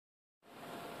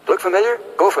look familiar?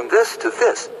 Go from this to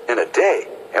this in a day.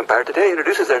 Empire Today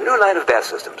introduces their new line of bath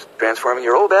systems. Transforming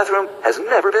your old bathroom has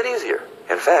never been easier.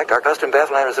 In fact, our custom bath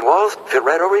liners and walls fit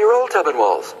right over your old tub and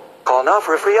walls. Call now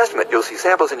for a free estimate. You'll see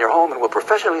samples in your home and will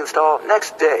professionally install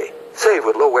next day. Save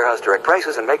with low warehouse direct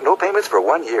prices and make no payments for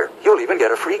 1 year. You'll even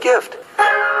get a free gift.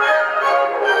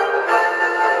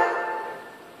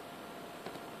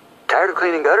 Tired of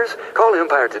cleaning gutters? Call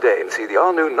Empire today and see the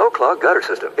all-new no-clog gutter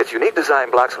system. Its unique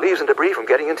design blocks leaves and debris from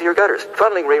getting into your gutters,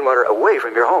 funneling rainwater away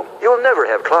from your home. You'll never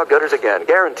have clogged gutters again,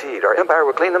 guaranteed. Our Empire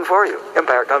will clean them for you.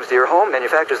 Empire comes to your home,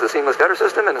 manufactures the seamless gutter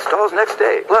system, and installs next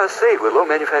day. Plus, save with low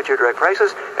manufacturer direct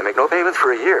prices and make no payments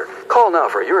for a year. Call now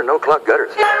for your no-clog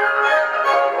gutters.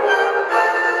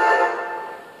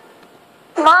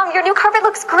 Mom, your new carpet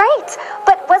looks great.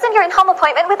 But wasn't your in-home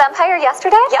appointment with Empire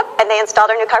yesterday? Yep, and they installed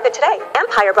our new carpet today.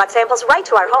 Empire brought samples right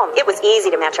to our home. It was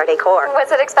easy to match our decor.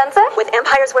 Was it expensive? With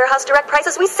Empire's warehouse direct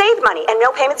prices, we saved money and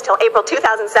no payments till April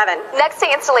 2007. Next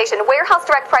day installation, warehouse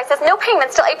direct prices, no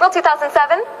payments till April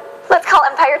 2007. Let's call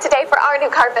Empire today for our new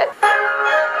carpet.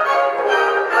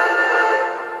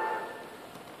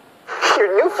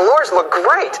 Your new floors look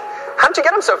great. How'd you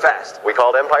get them so fast? We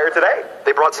called Empire today.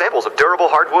 They brought samples of durable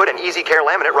hardwood and easy care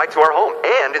laminate right to our home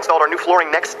and installed our new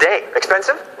flooring next day.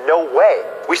 Expensive? No way.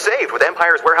 We saved with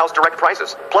Empire's warehouse direct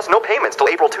prices, plus no payments till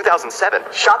April 2007.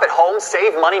 Shop at home,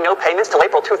 save money, no payments till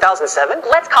April 2007?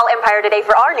 Let's call Empire today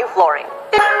for our new flooring.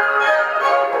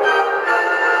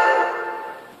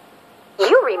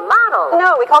 You remodeled.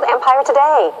 No, we called Empire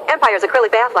today. Empire's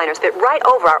acrylic bath liners fit right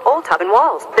over our old tub and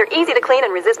walls. They're easy to clean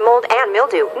and resist mold and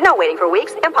mildew. No waiting for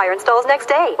weeks. Empire installs next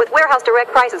day. With warehouse direct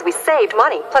prices, we saved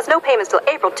money. Plus no payments till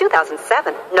April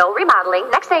 2007. No remodeling,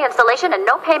 next day installation, and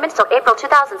no payments till April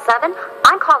 2007.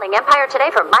 I'm calling Empire today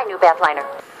for my new bath liner.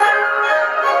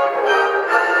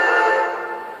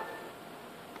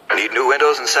 Need new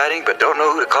windows and siding but don't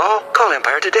know who to call? Call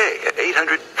Empire today at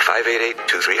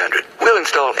 800-588-2300. We'll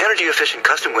install energy-efficient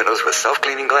custom windows with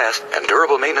self-cleaning glass and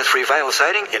durable maintenance-free vinyl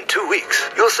siding in 2 weeks.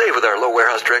 You'll save with our low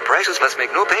warehouse direct prices, plus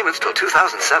make no payments till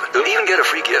 2007. You'll even get a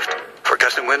free gift. For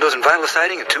custom windows and vinyl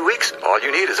siding in 2 weeks, all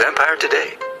you need is Empire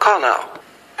today. Call now.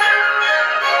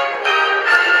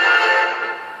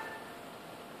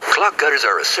 Clogged gutters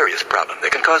are a serious problem. They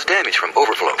can cause damage from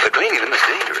overflow, but cleaning them is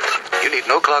dangerous. You need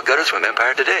no-clog gutters from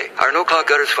Empire today. Our no-clog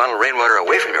gutters funnel rainwater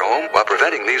away from your home while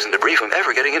preventing leaves and debris from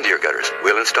ever getting into your gutters.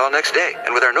 We'll install next day,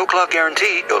 and with our no-clog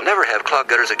guarantee, you'll never have clogged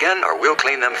gutters again, or we'll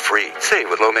clean them free. Save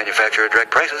with low manufacturer direct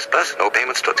prices, plus no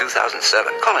payments till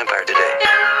 2007. Call Empire today.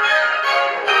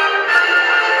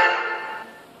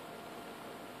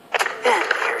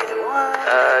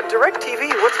 DirecTV,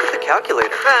 what's with the calculator?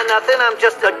 Nothing. I'm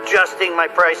just adjusting my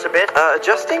price a bit.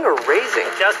 Adjusting or raising?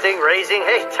 Adjusting, raising.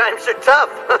 Hey, times are tough.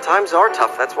 Times are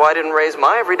tough. That's why I didn't raise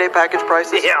my everyday package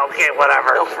prices. Yeah, okay,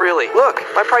 whatever. No, really. Look,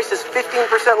 my price is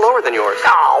 15% lower than yours.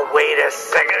 Oh, wait a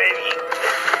second.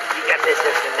 You got this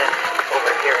and then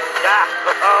over here.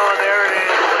 Oh, there it is.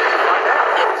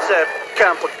 It's a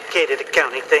complicated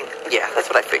accounting thing. Yeah, that's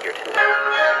what I figured.